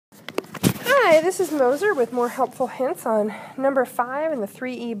Hi, this is Moser with more helpful hints on number 5 in the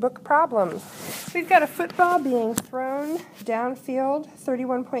 3E book problems. We've got a football being thrown downfield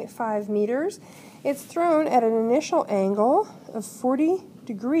 31.5 meters. It's thrown at an initial angle of 40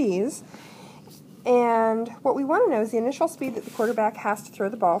 degrees. And what we want to know is the initial speed that the quarterback has to throw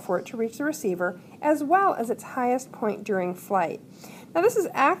the ball for it to reach the receiver, as well as its highest point during flight. Now this is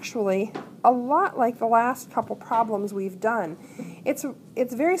actually a lot like the last couple problems we've done. It's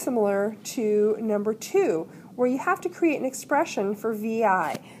very similar to number 2, where you have to create an expression for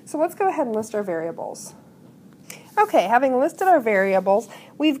VI. So let's go ahead and list our variables. Okay, having listed our variables,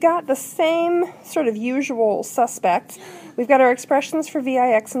 we've got the same sort of usual suspects. We've got our expressions for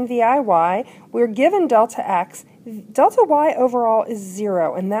VIX and VIY. We're given delta x. Delta y overall is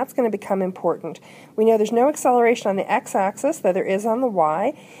 0, and that's going to become important. We know there's no acceleration on the x-axis, though there is on the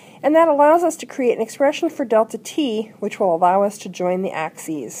y, and that allows us to create an expression for delta t, which will allow us to join the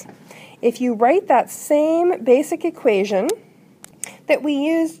axes. If you write that same basic equation that we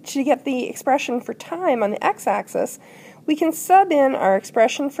used to get the expression for time on the x-axis, we can sub in our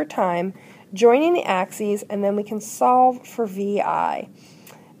expression for time, joining the axes, and then we can solve for VI.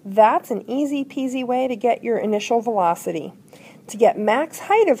 That's an easy peasy way to get your initial velocity. To get max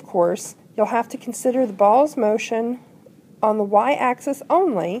height, of course, you'll have to consider the ball's motion on the y-axis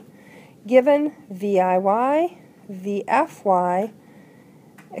only, given VIY, VFY,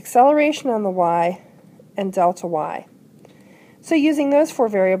 acceleration on the y, and delta y. So using those 4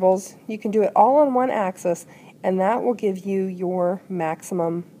 variables, you can do it all on one axis, and that will give you your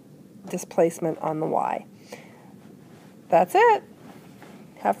maximum displacement on the y. That's it.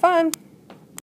 Have fun.